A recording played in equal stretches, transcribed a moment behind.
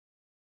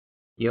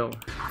Yo,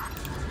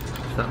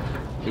 so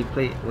I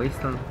play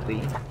Wasteland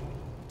 3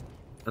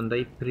 and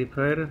I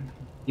prepare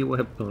the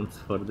weapons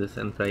for this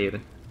entire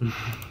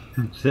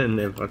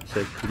Geneva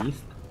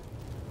checklist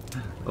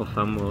of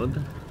a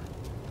mod.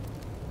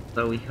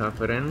 So we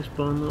have range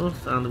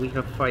bonus and we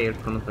have fire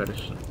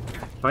conversion.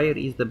 Fire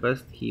is the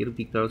best here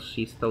because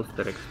she's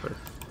toaster expert.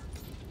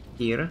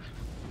 Here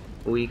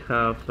we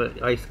have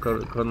ice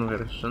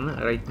conversion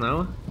right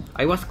now.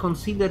 I was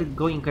considering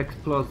going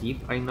explosive.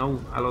 I know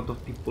a lot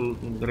of people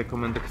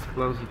recommend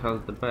explosive as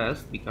the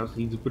best because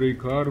it's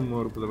break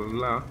armor, blah blah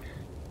blah.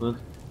 But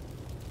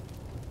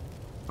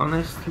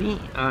honestly,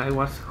 I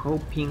was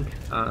hoping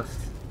as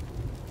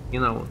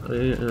you know,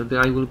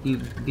 I will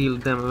deal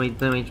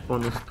damage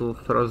bonus to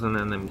frozen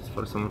enemies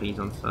for some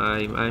reasons.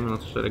 I'm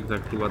not sure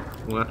exactly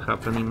what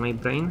happened in my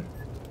brain.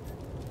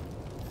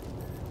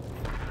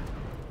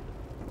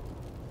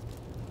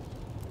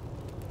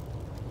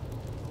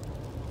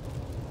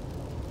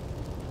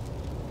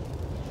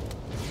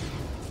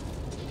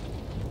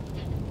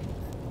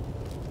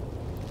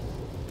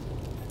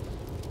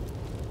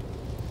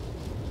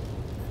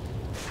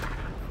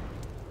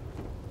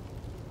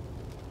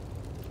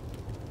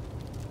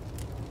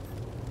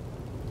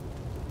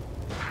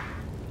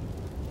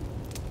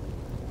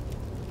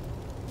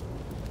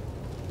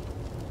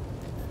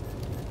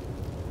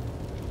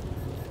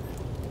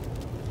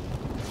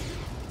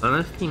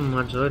 Honestly,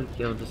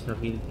 majority of this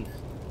ability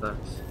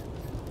sucks.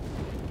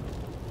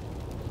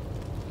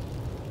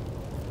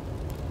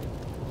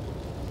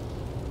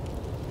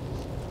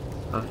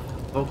 A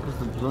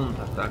focused blunt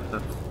attack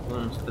that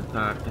wounds the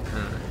target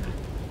enemy.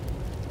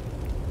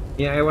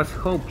 Yeah, I was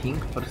hoping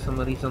for some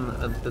reason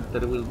that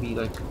there will be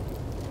like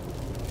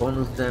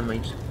bonus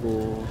damage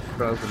to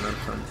frozen or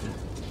something.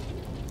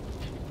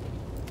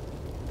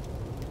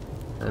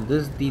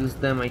 This deals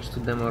damage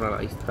to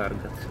demoralized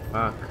targets.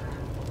 Fuck.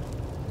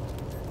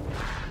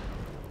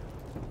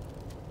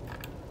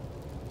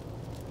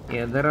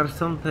 Yeah, there are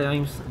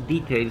sometimes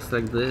details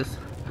like this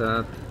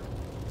that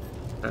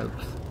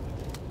helps.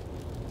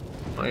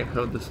 I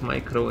have this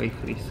microwave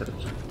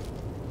research.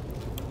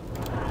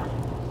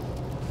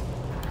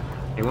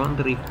 I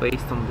wonder if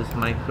based on this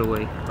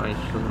microwave I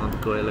should not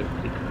go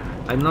electric.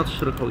 I'm not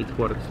sure how it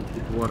works, if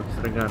it works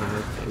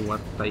regardless of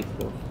what type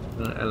of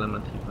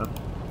element you have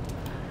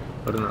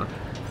or not.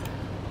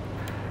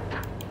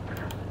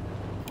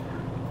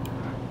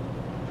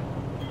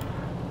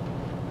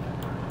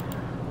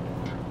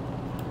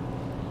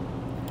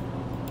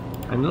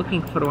 I'm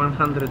looking for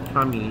 100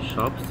 family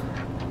shops,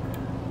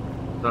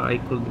 so I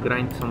could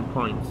grind some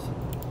points.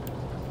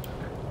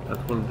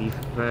 That will be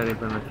very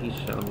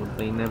beneficial, but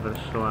they never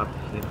show up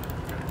here.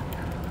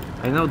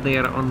 I know they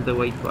are on the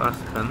way to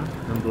Aspen,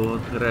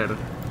 but rare.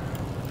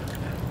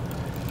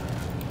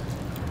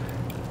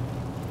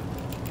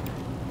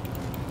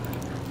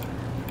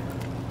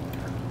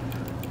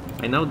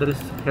 I know there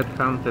is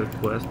Headhunter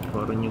quest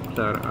for a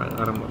nuclear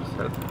armor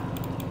set.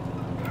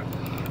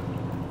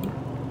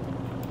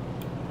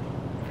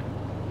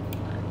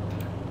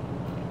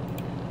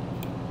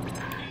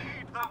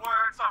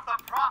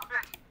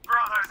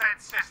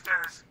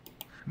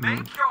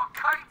 Make your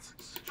kites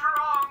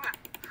strong,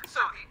 so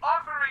the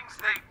offerings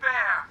they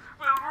bear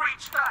will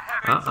reach the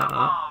heavens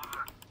above.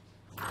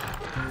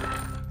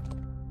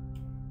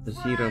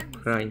 Zero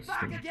pricing.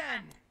 Back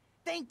again.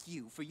 Thank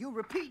you for your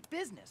repeat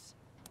business.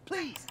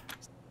 Please.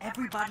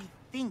 Everybody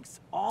thinks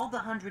all the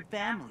 100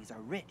 families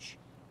are rich.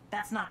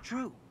 That's not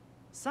true.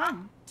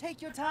 Some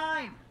take your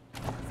time.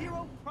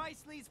 Zero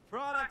Priceley's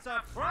products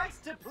are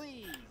priced to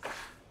please.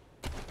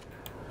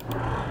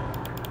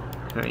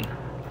 Okay.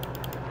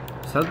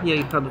 Sadly,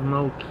 I had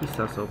no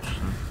Kisas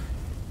option.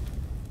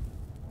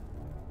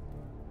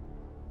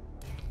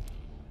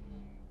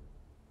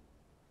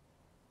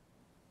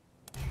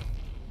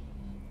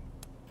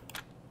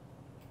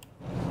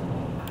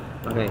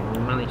 Okay, we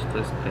managed to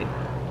escape.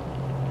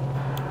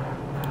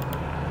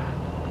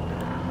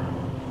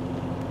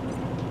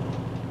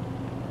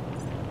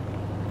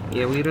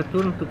 Yeah, we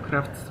return to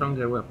craft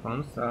stronger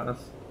weapons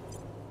as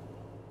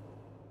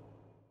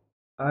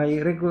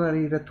I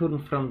regularly return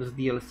from this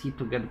DLC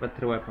to get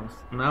better weapons.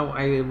 Now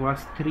I was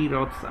 3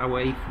 rods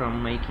away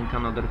from making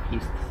another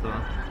fist, so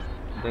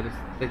there is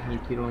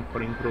definitely room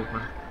for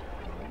improvement.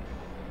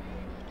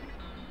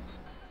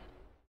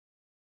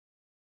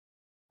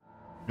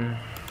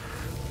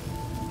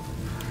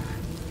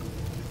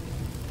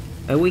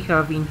 We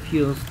have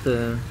infused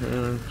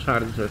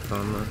charges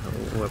on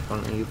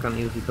weapon. You can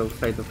use it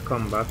outside of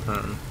combat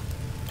and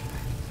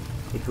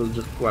it will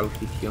just whelp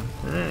with you.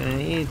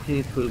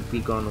 It will be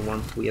gone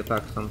once we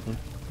attack something.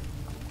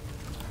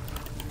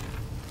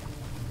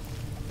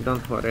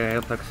 Don't worry, I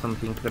attack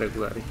something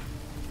regularly.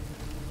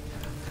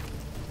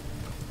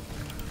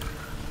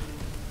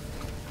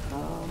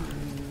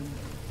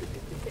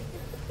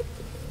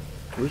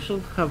 We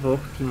should have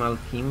optimal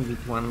team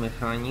with 1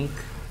 mechanic,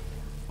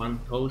 1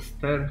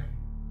 toaster,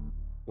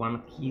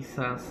 1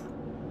 Kisas.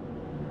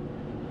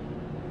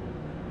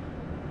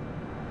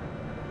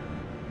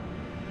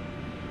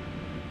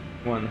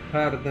 One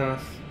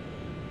Hardas,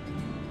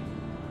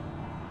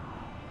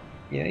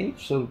 Yeah, it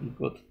should be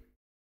good.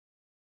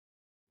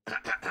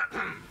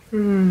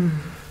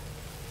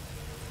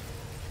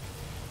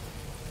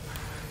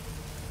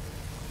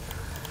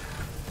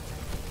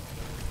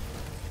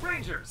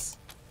 Rangers,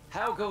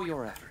 how go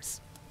your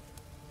efforts?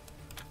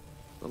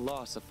 The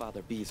loss of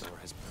Father Bezor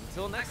has...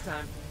 Until next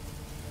time.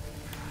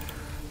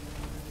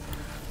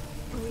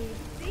 We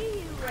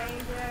see you,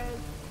 Rangers.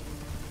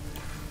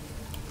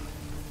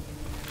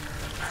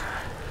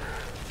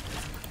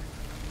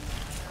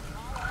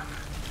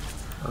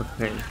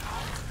 Okay.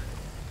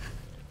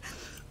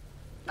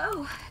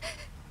 Oh.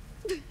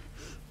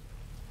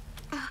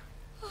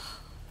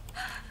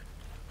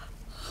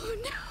 Oh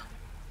no.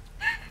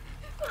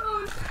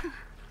 Oh no.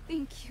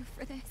 Thank you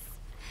for this.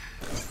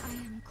 I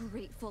am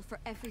grateful for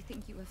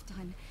everything you have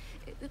done.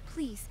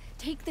 Please,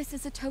 take this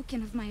as a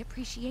token of my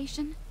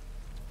appreciation.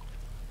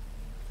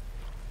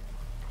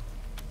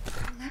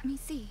 Let me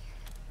see.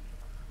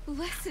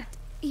 Blessed...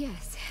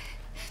 Yes.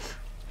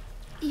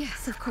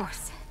 Yes, of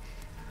course.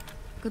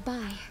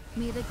 Goodbye.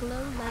 May the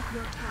glow light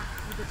your path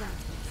through the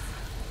darkness.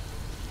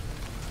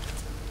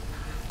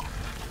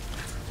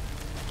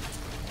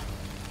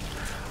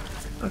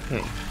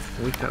 Okay,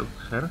 we help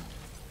her.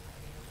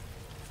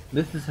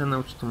 This is an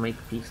ouch to make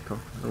pistol.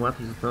 What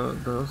is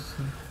those?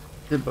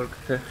 Cyborg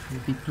Tech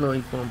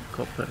deploy bomb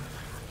copper.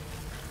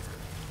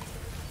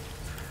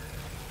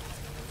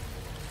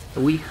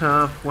 We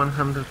have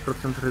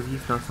 100%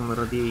 resistance on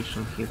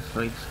radiation here,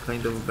 so it's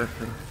kind of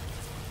better.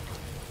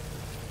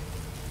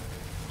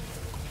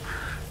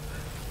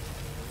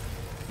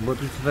 But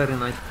it's very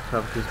nice to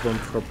have this bomb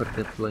copper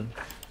deploy.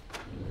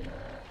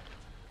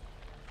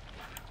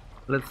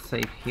 Let's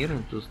save here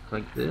and just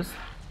like this.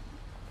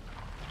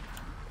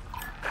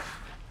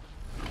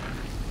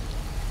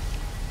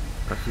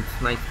 As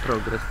it's nice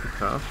progress to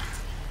have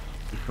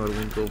before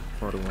we go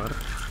forward.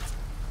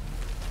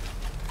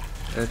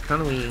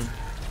 Can we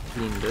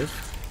clean this?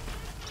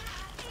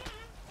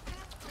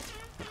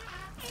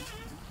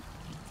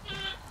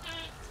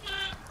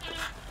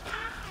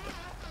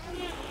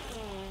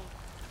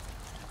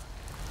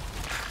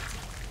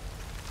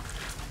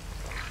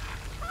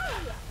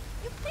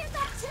 You cleared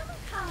that tumor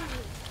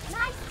colony.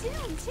 Nice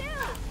doing,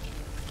 too.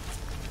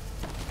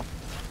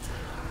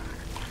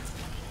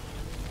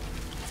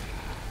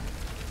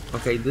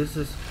 Okay, this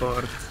is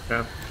for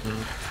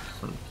crafting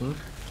something.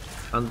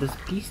 And this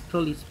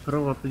pistol is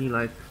probably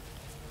like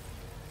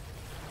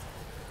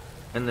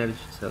energy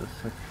cells.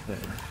 Okay.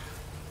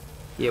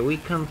 Yeah, we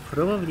can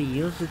probably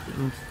use it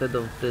instead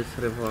of this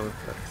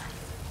revolver.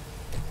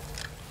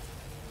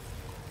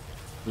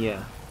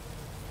 Yeah.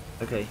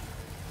 Okay.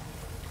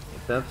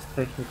 That's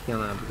technically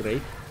an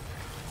upgrade.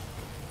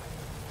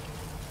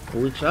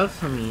 Which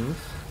also means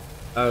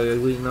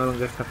we no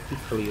longer have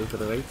pistol user,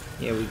 right?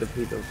 Yeah, we got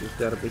rid of this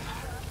garbage.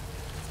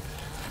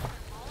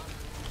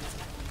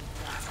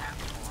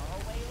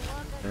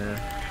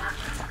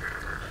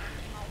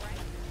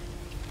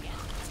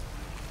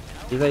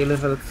 Did I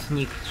level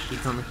sneak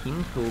shit on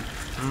him too?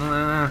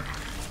 Nah,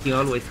 he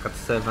always had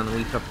 7,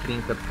 we have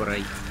trinket for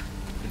 8.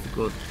 It's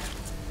good.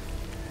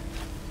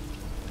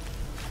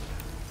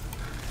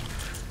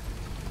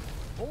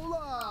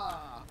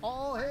 Hola!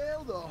 All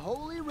hail the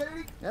holy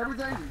rating.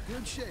 Everything's in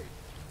good shape.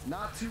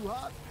 Not too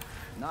hot,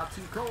 not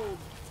too cold.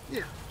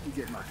 Yeah, you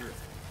get my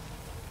drift.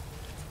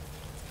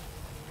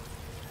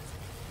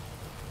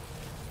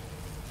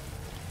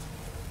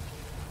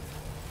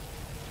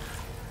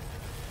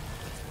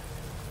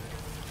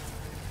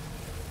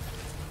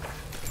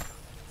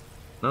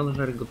 Not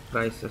very good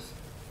prices.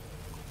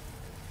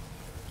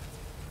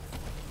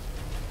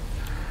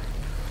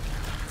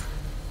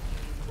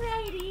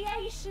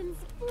 Radiation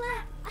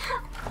split.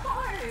 Of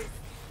course.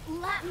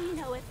 Let me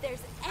know if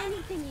there's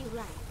anything you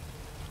like.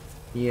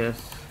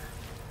 Yes.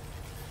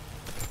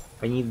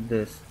 I need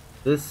this.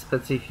 This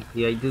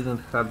specifically, I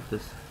didn't have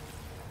this.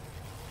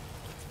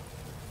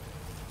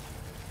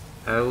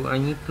 I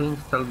need to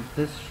install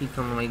this shit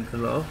on my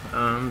glove,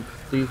 and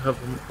do you have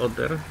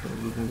other?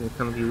 It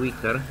can be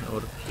weaker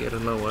or here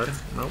lower.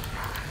 Nope.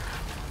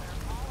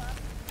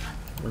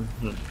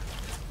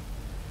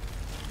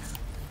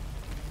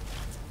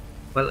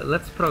 Well,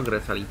 let's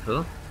progress a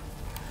little.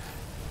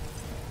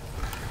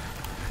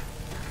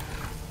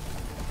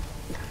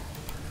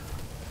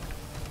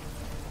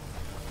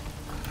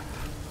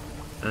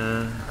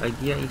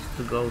 Idea is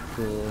to go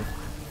to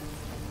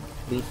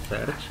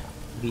research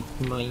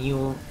with my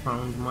new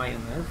found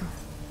mayonnaise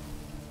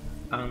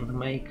and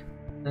make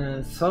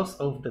sauce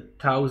of the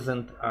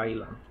 1000th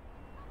island.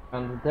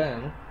 And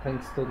then,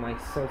 thanks to my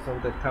sauce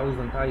of the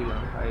 1000th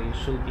island, I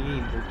should be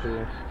able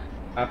to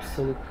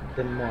absolutely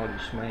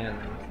demolish my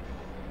enemy.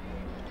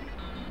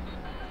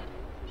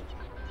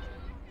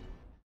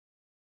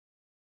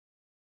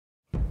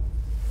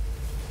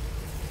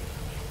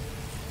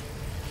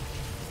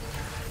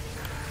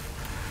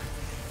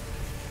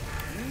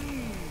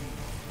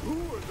 Who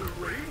are the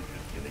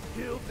Rangers gonna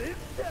kill this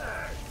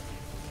time?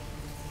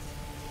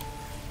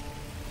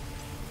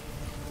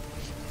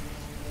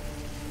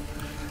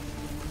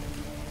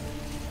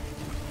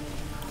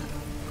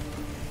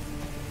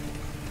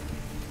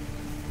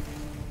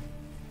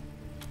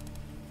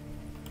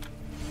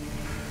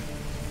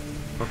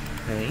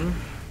 Okay.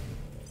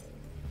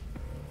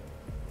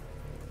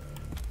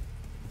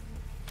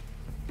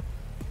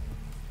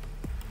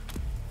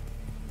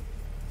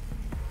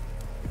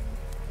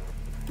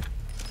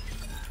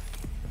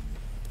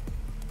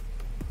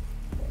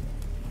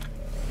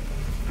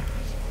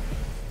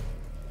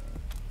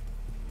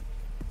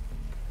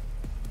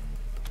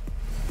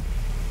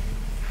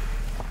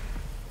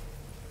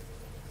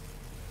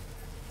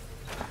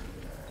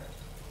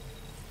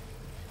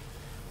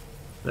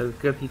 Let's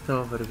get it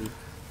over with.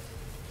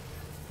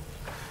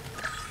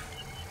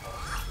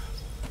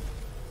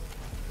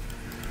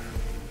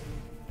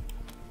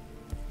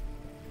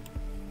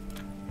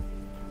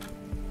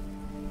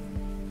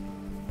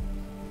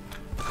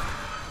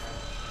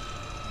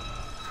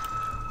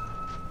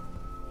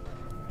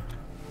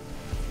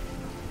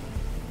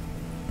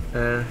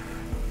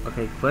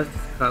 Okay, quest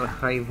is called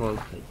High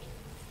Voltage.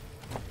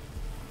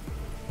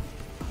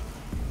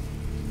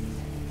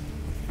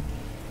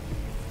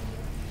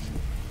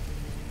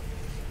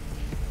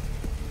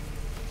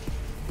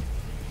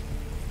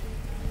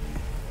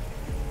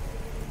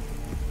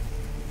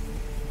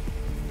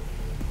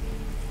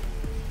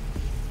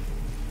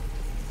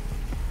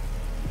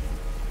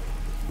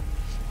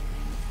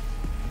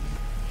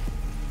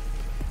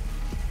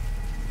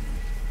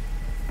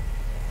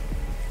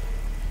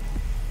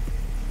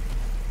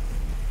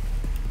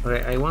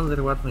 Okay, I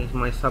wonder what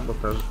my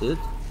sabotage did,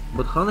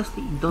 but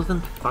honestly it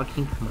doesn't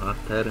fucking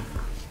matter.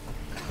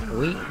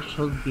 We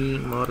should be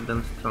more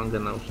than strong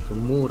enough to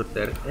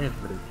murder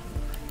everything.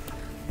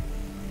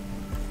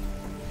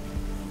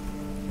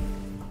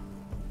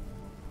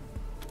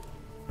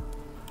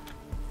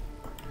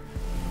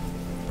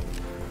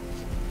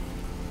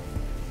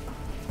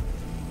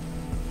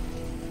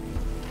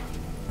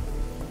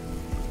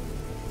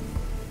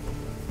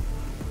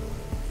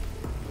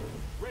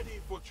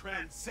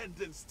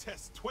 Transcendence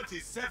Test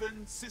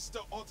 27, Sister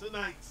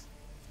Autonite.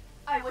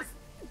 I was...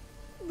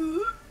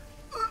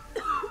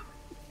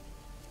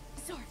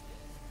 Sorry.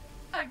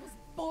 I was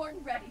born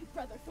ready,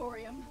 Brother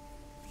Thorium.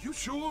 You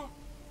sure?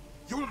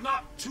 You're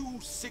not too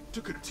sick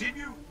to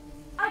continue?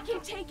 I can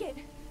take it.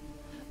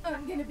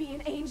 I'm gonna be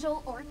an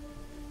angel or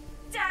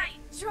die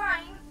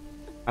trying.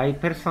 I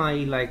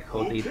personally like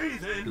how they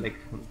then.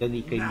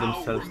 dedicate Now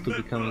themselves to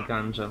becoming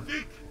angel.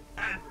 Think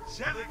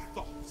angelic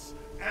thoughts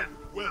and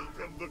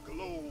welcome the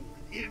glow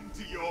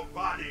into your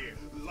body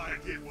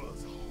like it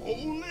was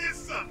holy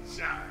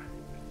sunshine.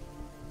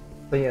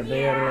 So yeah,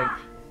 they are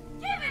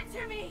Give it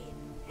to me.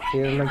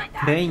 they're like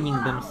training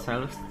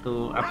themselves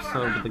to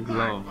absorb the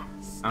glow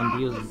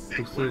and use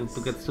it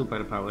to get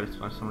superpowers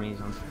for some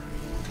reason.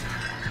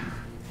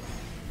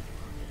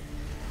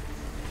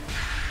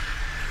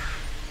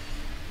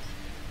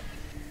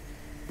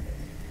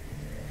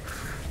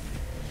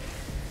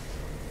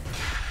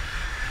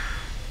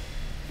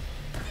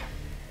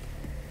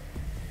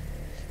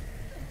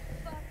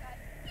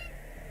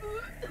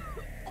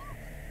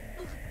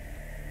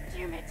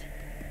 Damn it.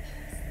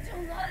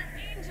 Still not an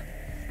angel.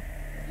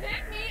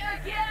 Hit me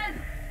again.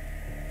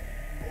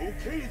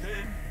 Okay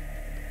then.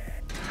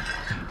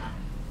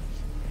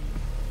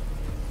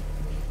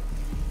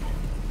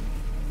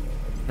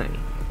 Okay.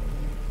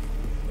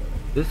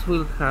 This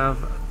will have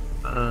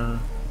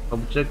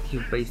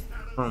objective-based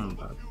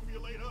combat.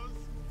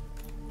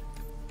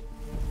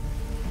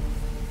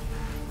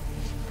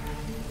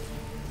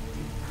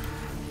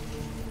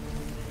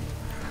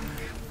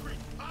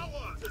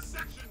 Power to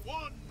Section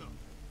 1.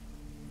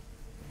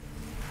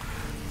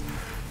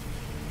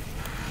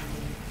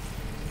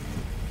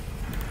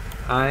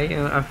 I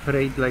am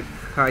afraid like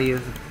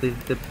highest the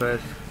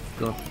DPS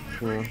got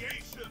to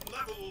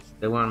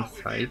the one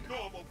side.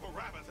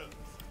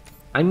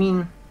 I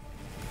mean,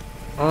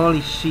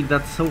 holy shit,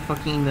 that's so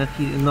fucking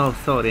inefficient. No,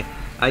 sorry,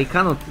 I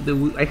cannot.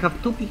 I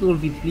have two people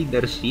with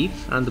leadership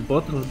and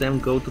both of them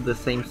go to the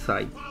same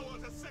side.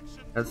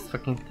 That's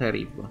fucking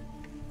terrible.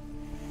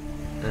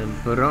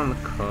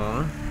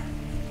 Bronco.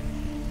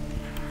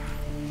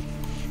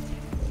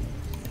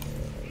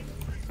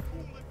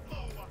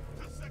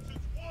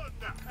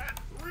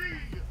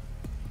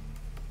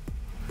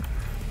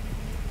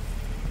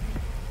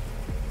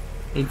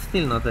 It's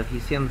still not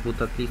efficient, but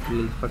at least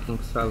we'll fucking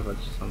salvage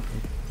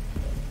something.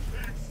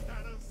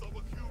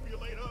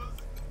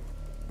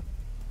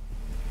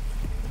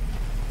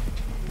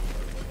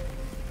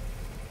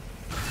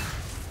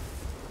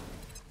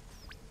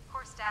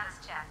 Core status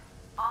check.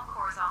 All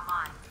cores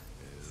online.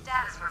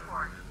 Status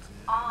report.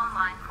 All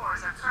online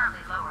cores are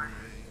currently lower.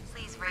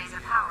 Please raise a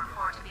power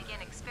core to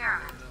begin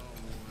experiment.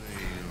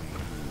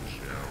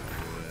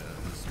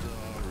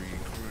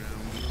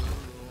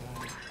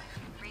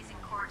 Raising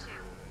core 2.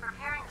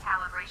 Preparing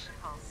calibration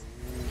pulse.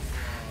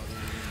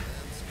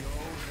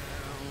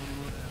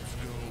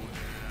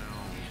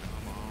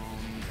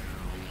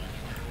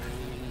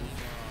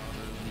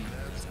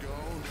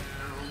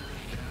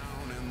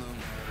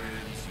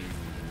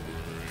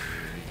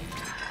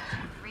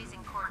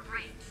 Raising core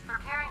 3.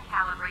 Preparing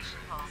calibration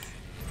pulse.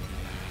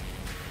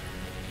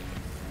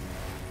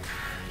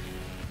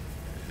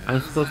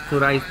 I'm supposed to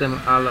raise them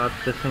all at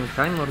the same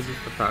time or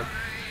just attack?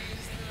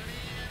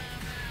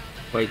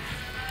 Wait,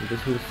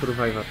 this will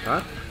survive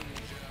attack?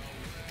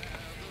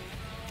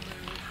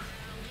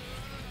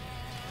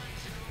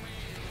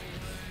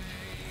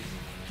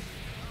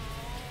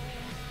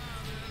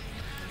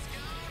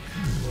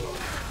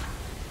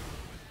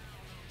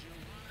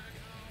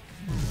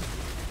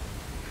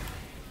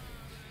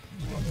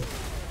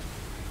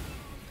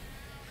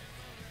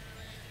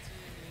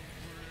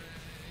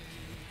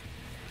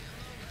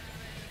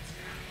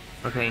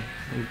 Okay,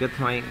 get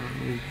my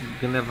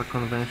Geneva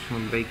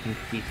Convention breaking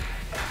fist.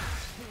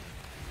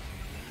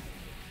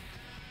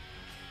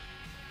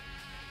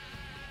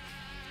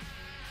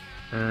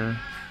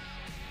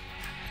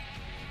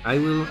 I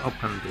will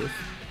open this,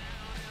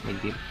 my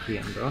dear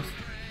Priendos.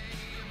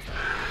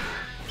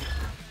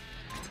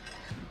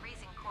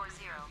 Raising core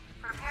 0.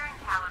 Preparing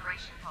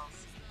calibration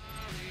pulse.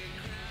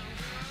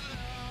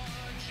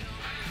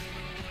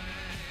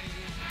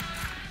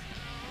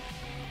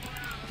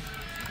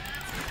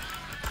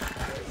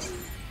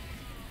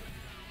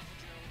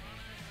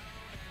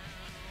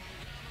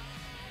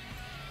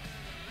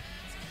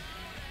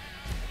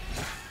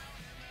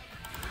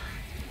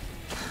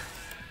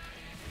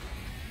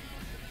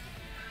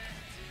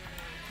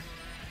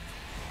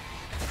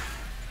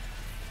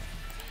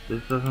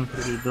 This doesn't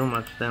really do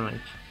much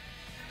damage.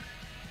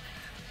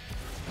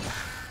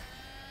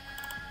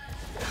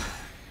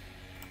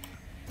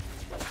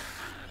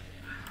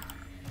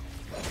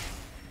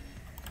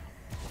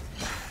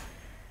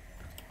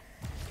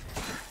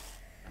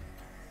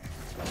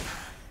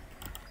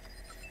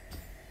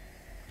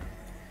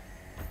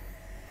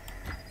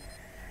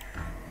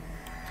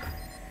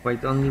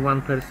 Wait, only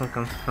one person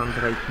can stand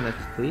right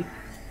next to it?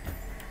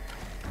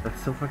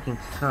 That's so fucking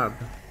sad.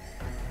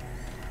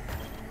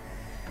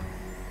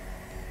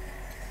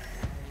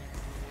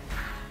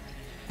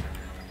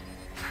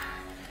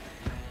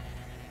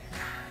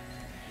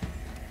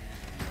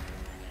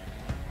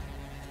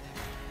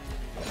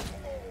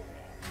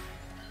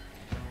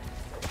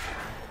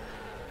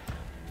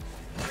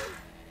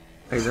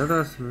 Okay, that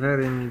was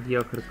very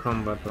mediocre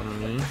combat on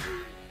me.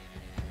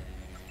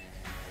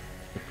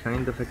 I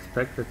kind of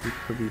expected it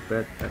to be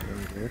better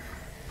than this.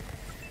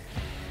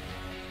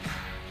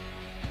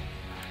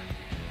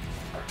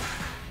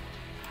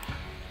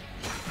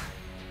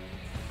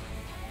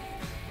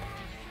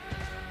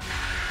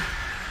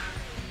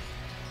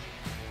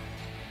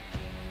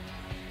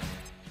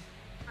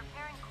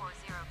 Preparing core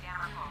 0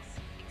 gamma pulse.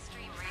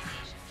 Extreme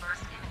radiation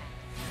burst imminent.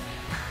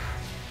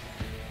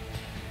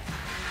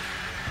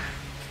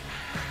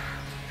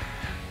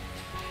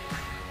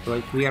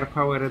 Like, we are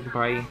powered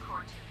by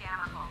Core 2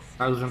 gamma pulse.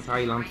 Thousand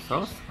Island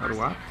sauce, or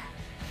what?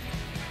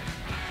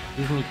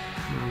 Give me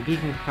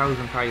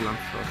 1000 Island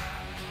sauce.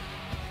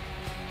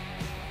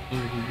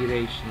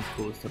 Invigoration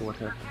pulse, or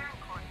whatever. Preparing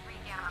core 3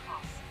 gamma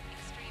pulse.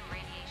 Extreme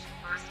radiation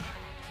burst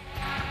imminent.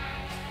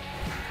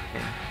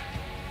 Okay.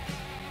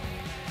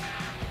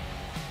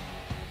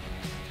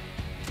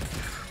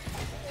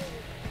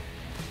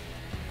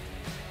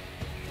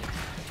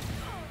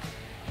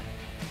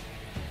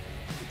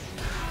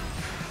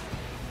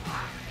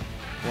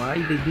 Why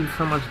they do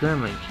so much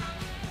damage?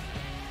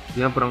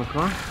 Yeah,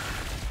 Bronco?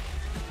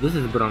 This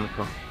is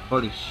Bronco.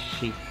 Holy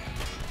shit.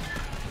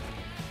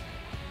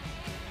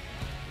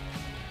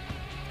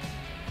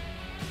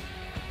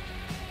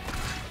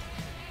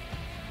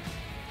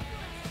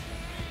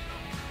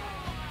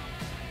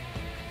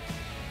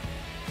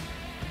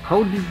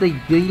 How did they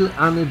deal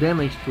any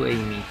damage to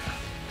Amy?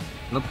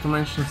 Not to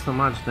mention so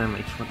much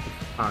damage, what the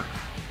fuck?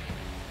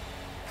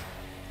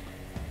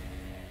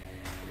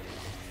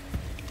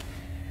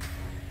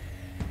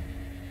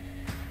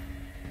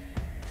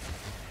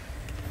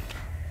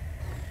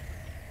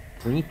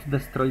 We need to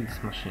destroy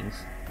these machines.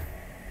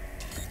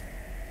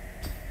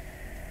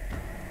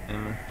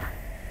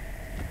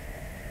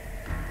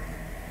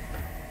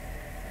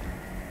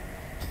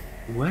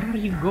 Where are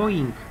you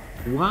going?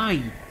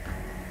 Why?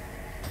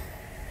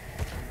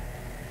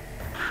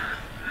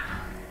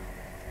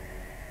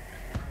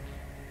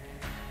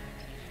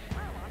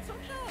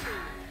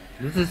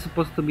 This is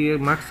supposed to be a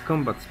max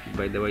combat speed,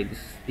 by the way.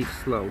 This is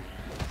slow.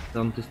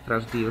 Don't this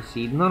trash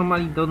DLC.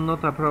 Normally,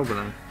 not a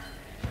problem.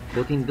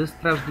 But in this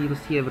trash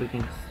DLC,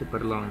 everything is super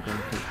long and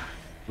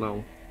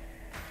low.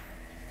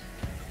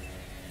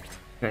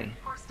 Okay.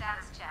 Core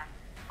status check.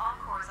 All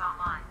cores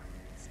online.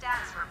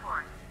 Status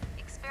report.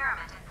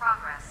 Experiment in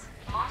progress.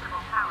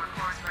 Multiple power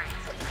cores raised.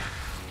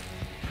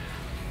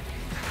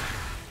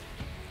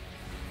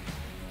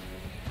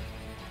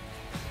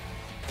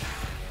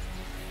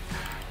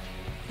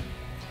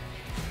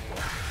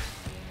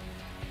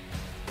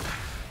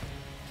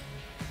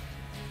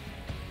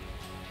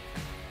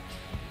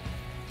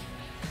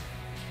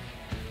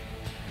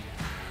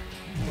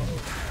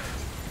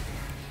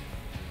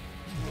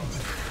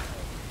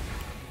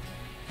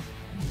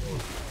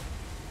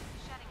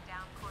 Shutting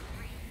down core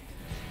 3.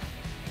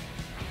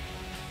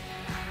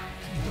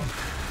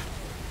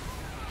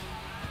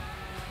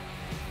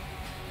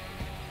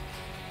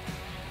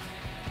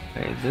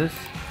 Okay,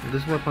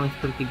 this weapon is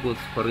pretty good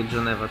for a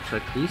Geneva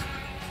checklist.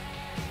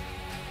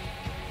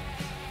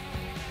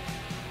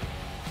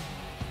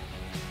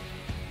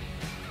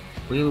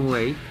 We'll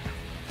wait.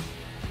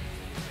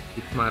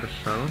 With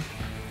Marshall.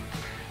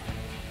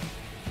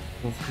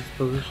 Since his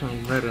position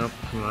is very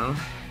optimal.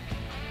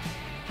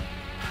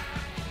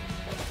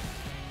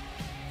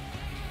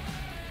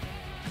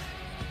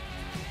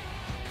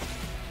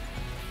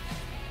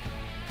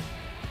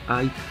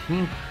 I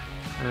think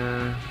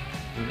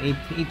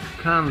it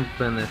can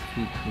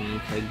benefit me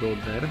if I go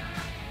there,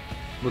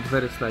 but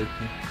very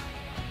slightly.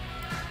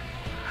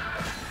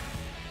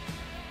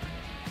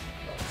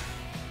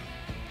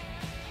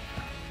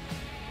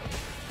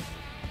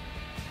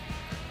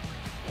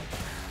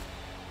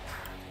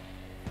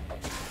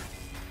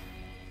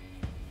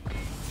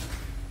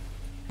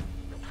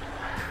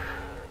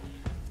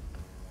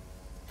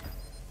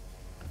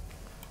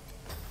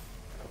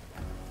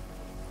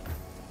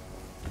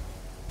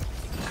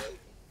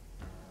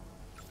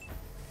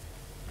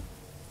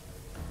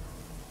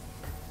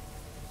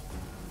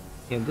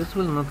 Yeah, this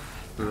will not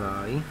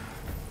fly.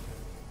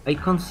 I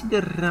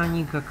consider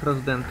running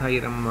across the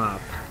entire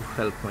map to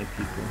help my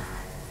people.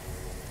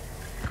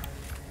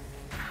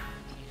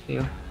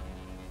 Yeah.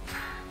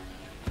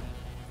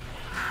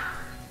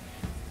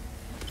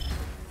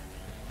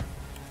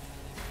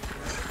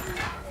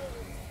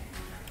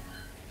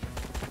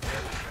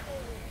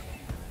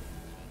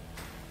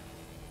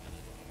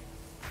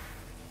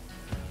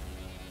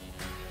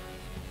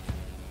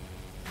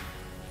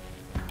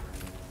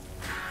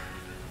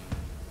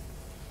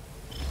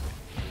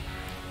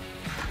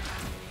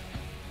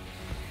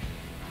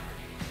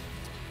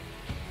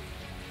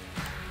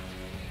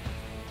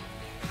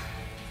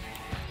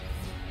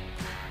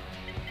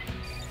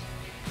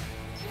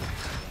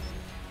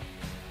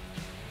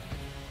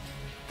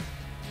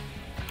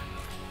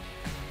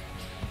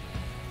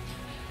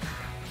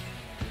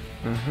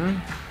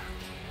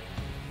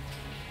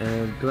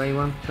 Do I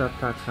want to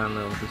attack any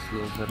of these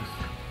losers?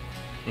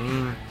 I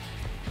mean...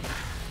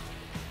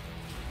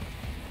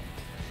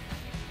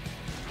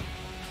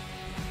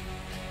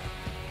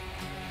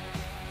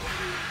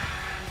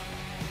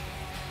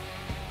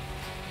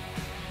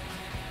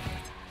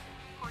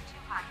 Core 2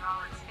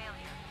 hydraulics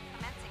failure.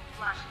 Commencing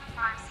flush in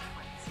prime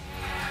sequence.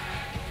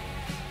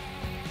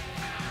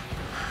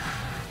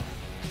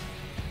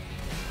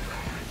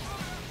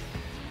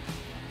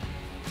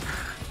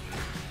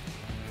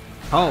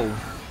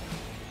 Oh!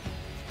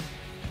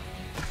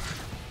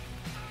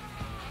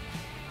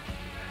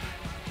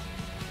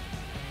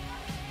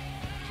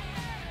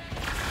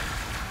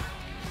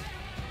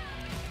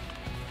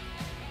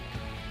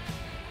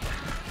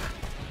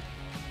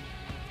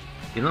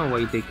 You know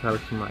why they call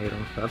him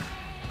Iron Fat?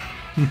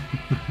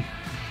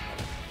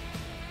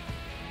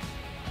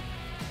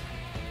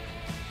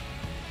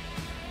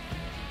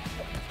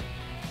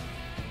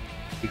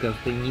 Because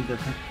they needed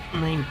a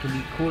name to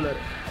be cooler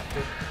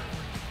with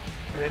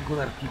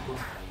regular people.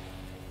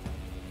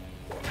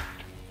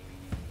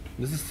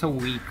 This is so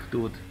weak,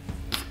 dude.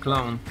 This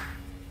clown.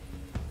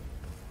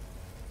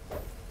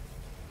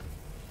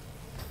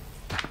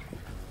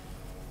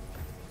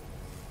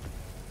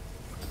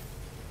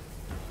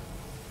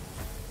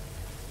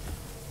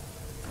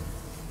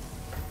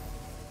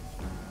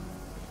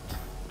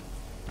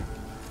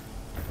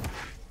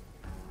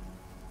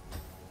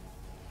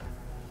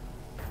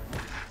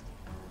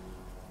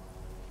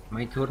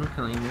 My turn,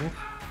 can I move?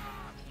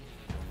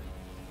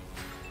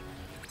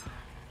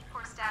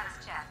 Core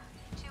status check.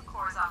 2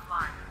 cores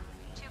offline.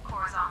 2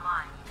 cores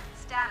online.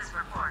 Status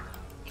report.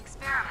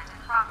 Experiment in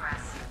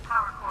progress.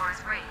 Power core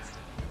is raised.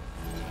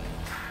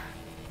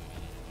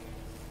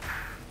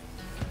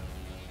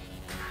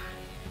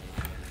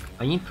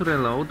 I need to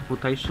reload,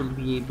 but I should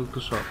be able to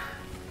shot.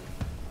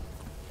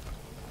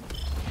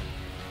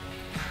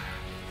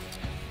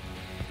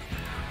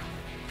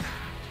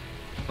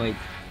 Wait.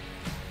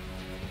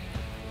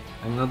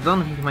 I'm not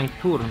done with my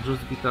turn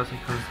just because I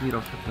have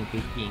 0%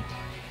 KP.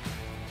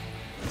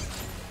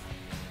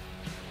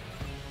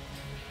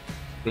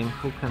 Game,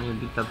 who can you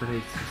beat that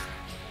racist?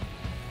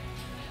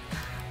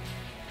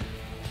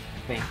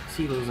 Okay,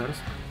 see losers.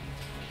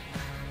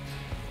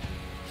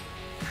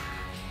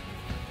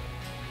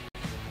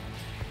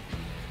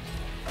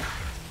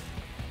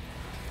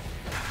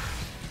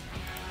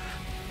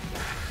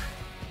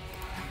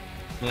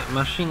 Yeah,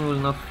 machine will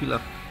not feel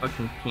a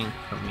fucking thing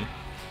from me.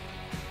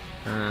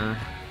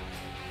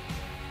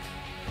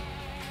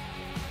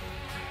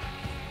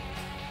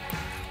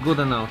 Good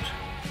enough.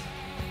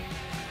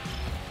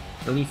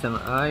 Listen,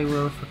 I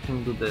will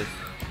fucking do this.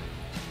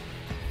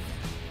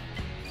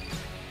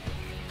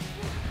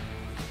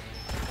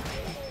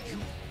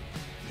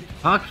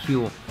 Fuck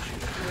you!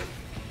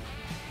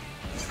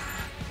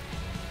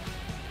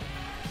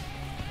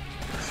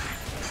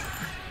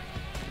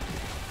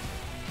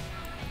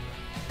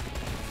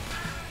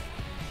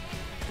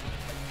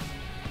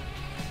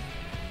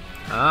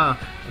 Ah,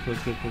 okay.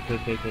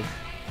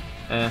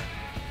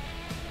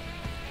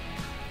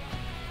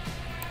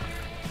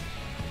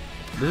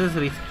 This is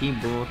risky,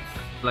 but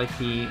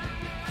slightly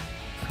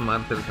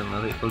smarter than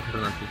other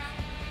alternatives.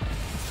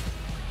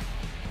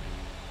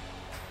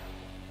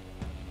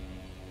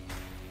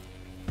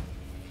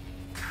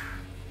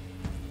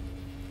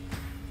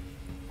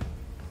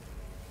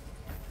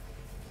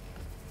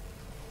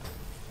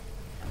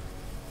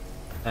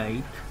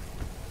 8,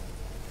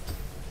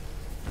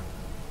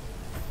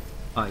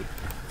 5.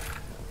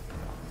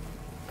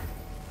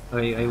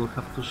 Okay, I will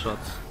have 2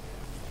 shots.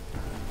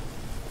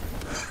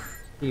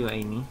 See you,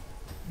 Amy.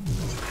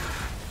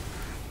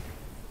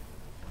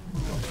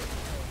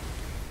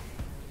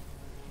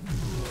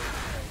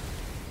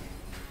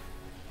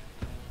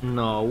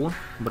 No,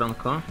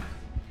 Bronco.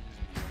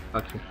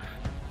 Fuck you.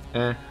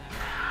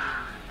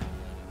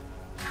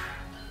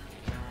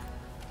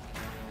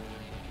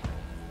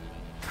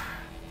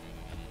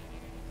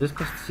 This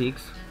cost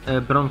 6.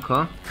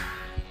 Bronco.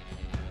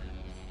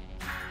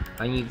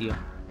 I need you.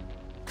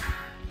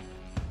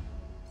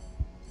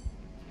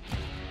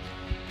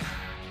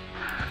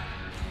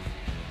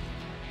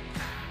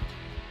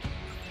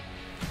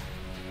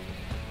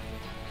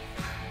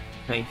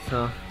 Okay,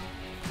 so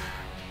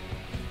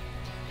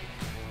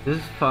this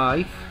is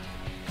 5.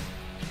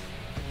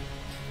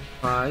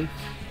 5,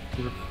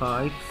 still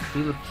 5,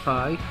 still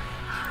 5.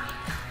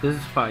 This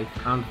is 5,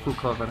 and full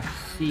cover.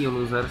 See you,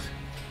 losers.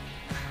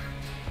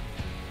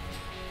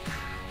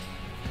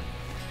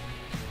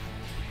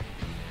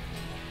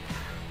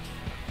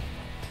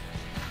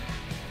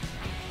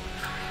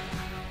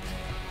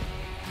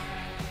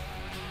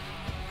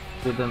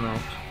 Good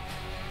enough.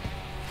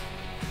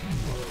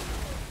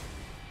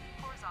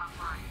 Cores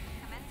offline.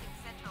 Commencing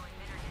central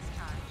emitter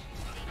discharge.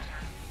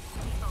 Danger.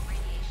 Lethal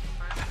radiation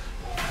burst.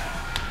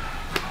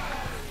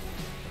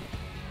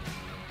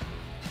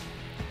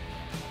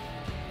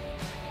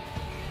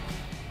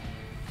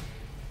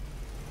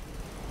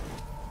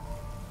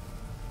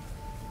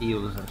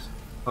 Users.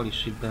 Holy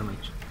shit,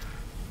 damage.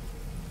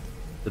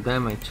 The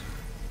damage.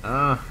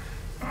 Ah.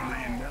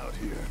 Bleeding out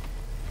here.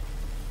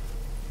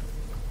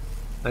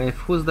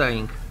 Who's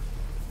dying?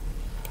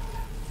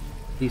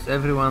 Please,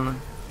 everyone,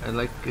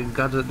 like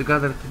gather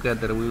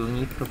together. We will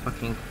need to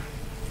fucking.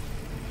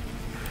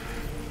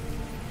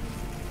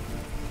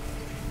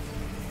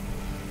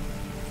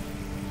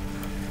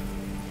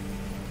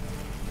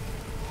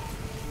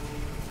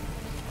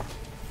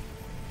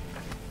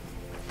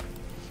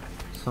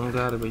 Some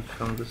garbage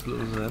from these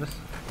losers.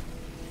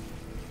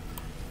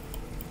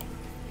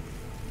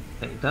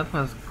 Okay, that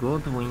was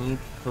good. We need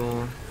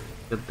to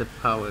get the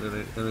power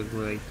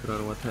regulator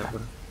or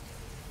whatever.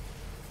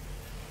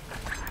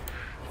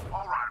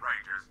 Alright,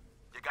 Rangers.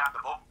 You got the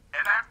boat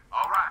in there?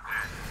 Alright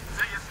then.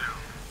 See you soon.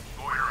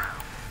 Going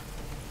around.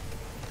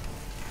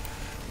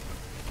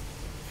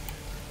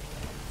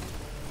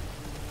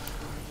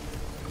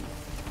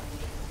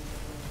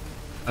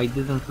 I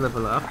didn't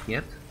level up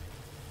yet.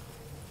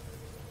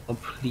 Oh,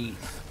 please.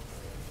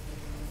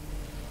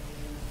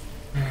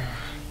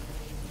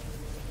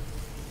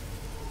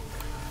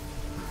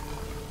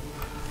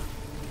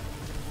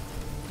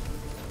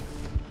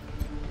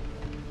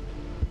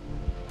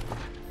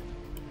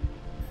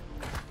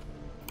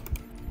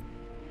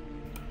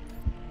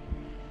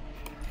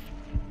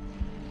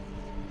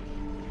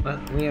 But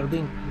we are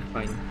doing pretty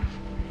fine.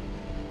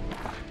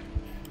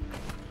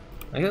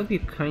 I hope you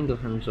kind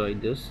of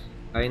enjoyed this.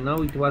 I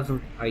know it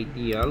wasn't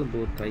ideal,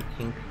 but I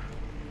think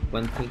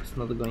when things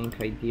not going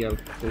ideal,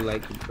 people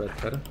like it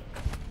better.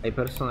 I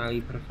personally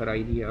prefer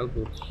ideal,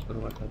 but sure,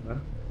 whatever.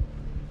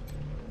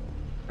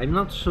 I'm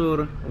not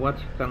sure what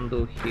you can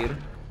do here.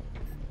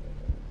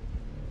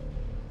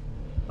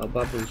 A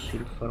bubble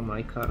shield for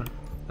my car.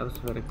 That's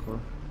very cool.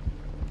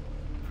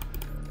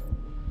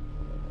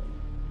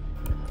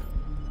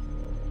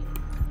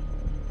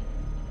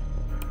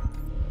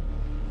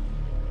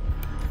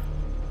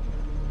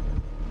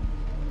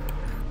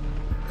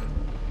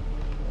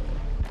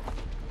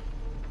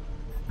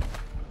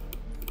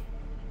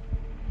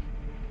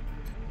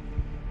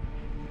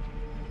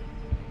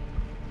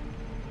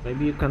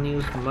 Maybe you can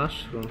use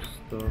mushrooms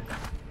to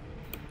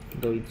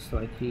do it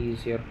slightly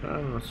easier.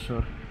 I'm not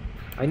sure.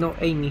 I know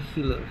Amy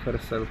heals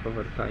herself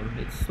over time.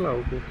 It's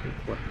slow, but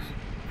it works.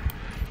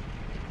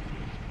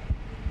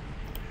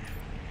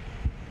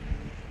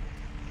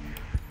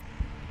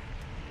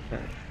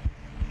 Okay.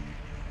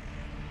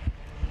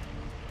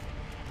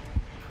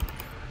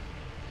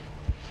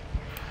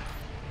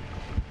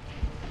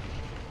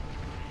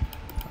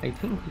 I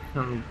think we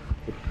can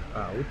put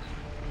out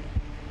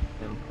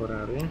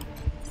temporary.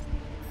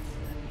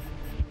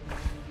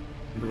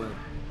 Well.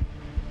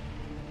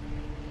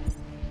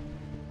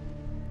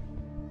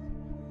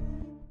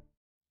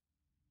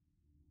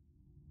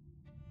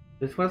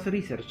 This was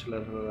research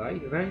level,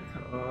 right?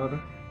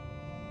 Or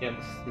yeah,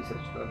 this is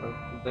research level.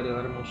 There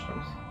are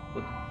mushrooms.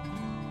 Good.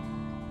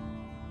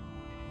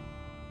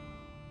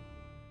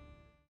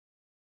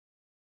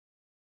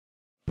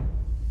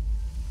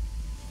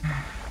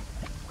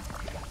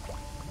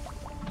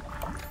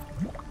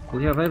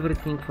 We have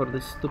everything for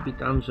this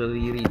stupid Angel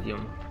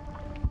Iridium.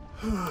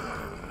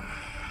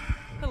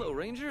 Hello,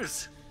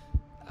 Rangers.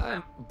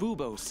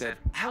 Bubo said,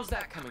 how's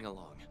that coming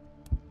along?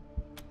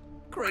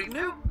 Great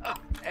news.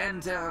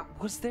 And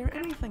was there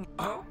anything?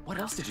 Oh, what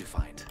else did you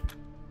find?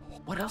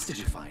 What else did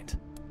you find?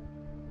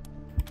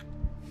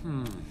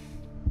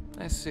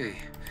 I see.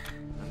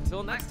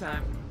 Until next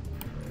time.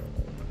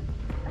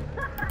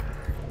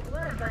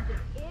 What a bunch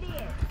of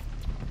idiots.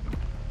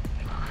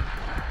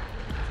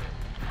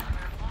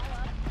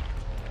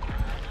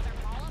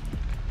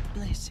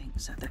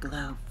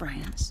 Hello,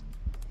 friends.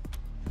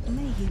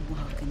 May you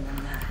walk in the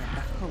light of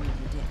the holy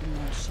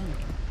divination.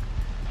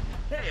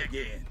 Hey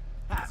again.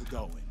 How's it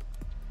going?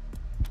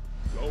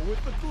 Go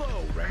with the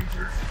flow,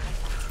 Rangers.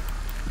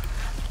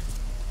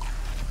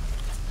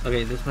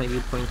 Okay, this might be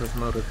point of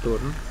no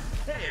return.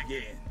 Hey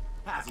again.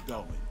 How's it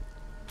going?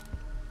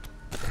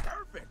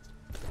 Perfect.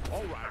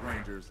 All right,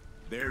 Rangers.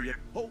 There you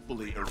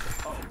hopefully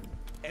oh,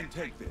 and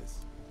take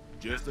this.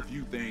 Just a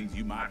few things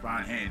you might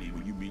find handy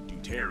when you meet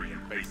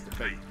Deuterian face to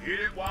face. Hit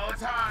it while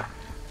it's hot.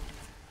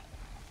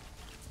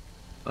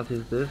 What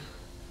is this?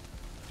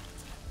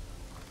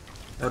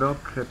 A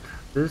rocket.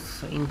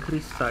 This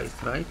increased size,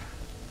 right?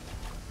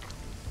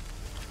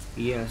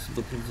 Yes,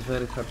 but it's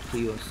very hard to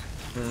use.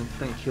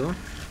 Thank you.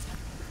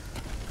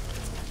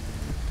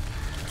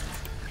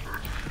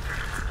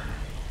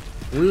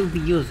 We'll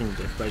be using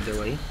this, by the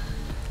way,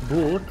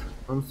 but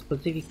on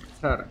specific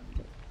character.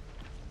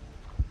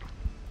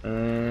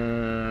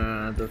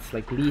 That's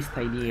like least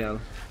ideal.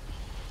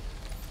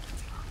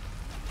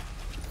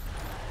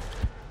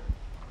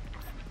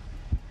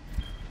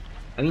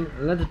 I mean,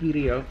 let's be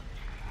real.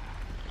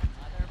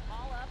 Mother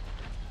Paula?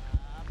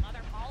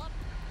 Mother Paula?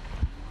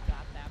 You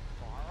got that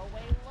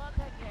faraway look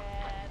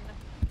again.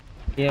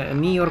 Yeah,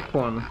 me or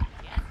Quan.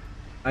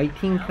 I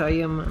think I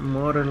am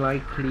more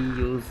likely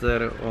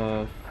user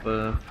of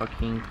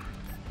fucking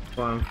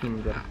One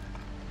Finger.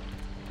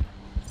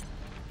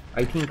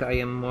 I think I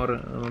am more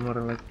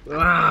like.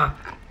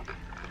 Ah!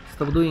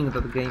 Stop doing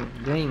that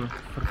game,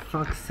 for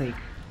fuck's sake.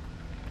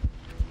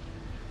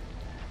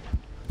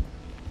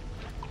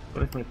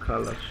 Where's my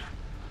colors?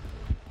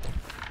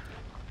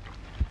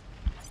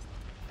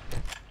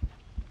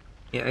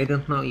 Yeah, I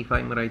don't know if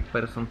I'm the right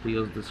person to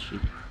use this ship.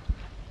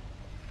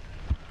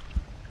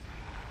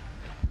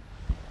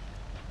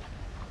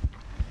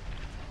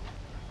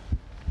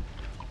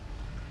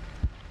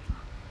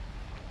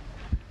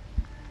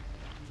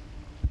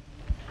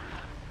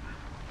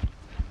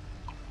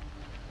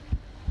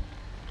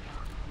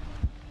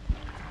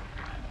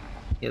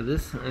 Yeah,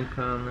 this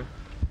can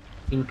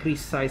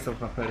increase size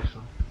of a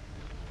person.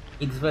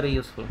 It's very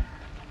useful.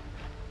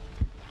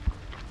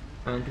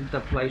 And it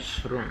applies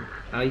shrunk.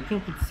 I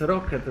think it's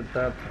rocket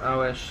that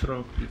our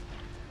shrunk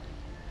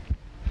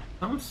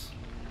sounds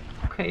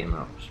okay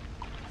enough.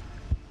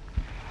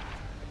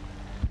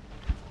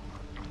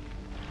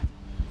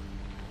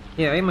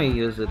 Yeah, I may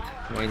use it.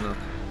 Why not?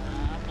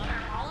 Mother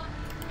Paula?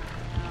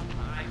 Am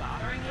I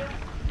bothering you?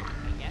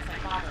 I guess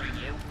I'm bothering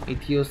you.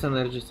 It uses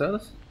energy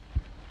cells?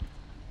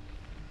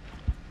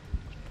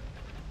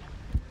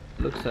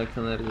 Looks like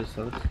energy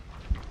cells.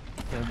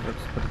 Yeah,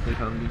 that's pretty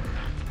handy.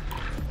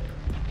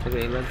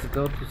 Okay, let's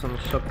go to some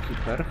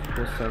shopkeeper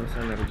who sells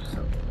energy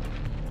cells.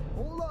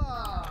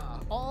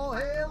 Hola! All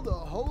hail the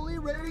holy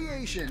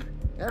radiation.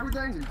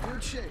 Everything's in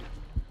good shape.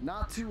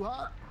 Not too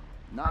hot,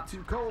 not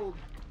too cold,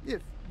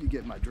 if you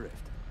get my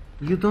drift.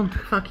 You don't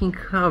fucking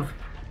have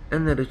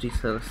energy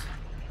cells.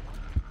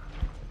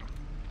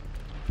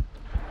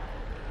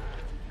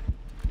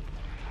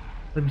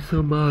 I'm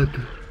so mad.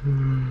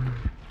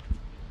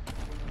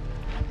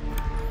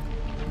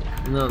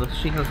 No,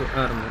 she has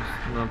armor,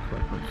 not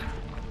weapons.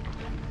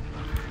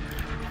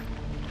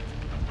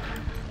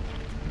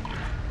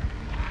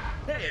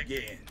 Hey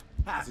again.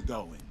 How's it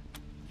going?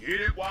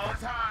 Hit it while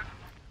it's hot.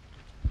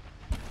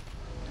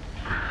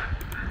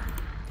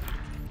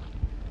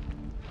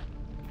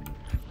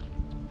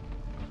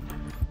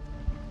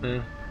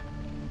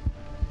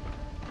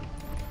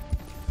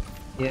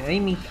 Yeah,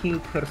 Amy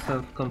healed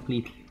herself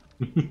completely.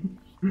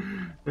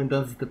 And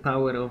that's the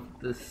power of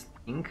this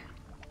thing.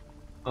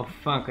 Oh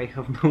fuck, I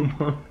have no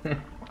money.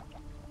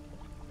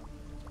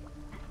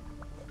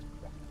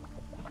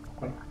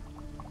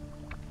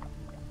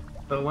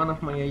 So one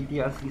of my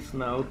ideas is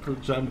now to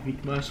jump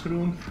with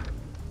mushrooms.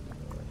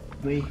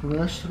 Make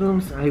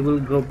mushrooms, I will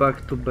go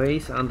back to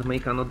base and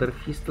make another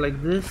feast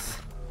like this.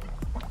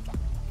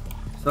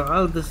 So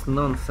all this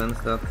nonsense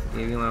that,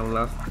 you know,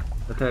 lasts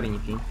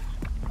eternity.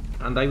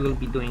 And I will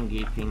be doing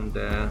it in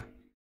the,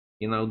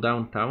 you know,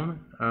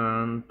 downtown.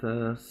 And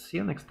see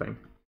you next time.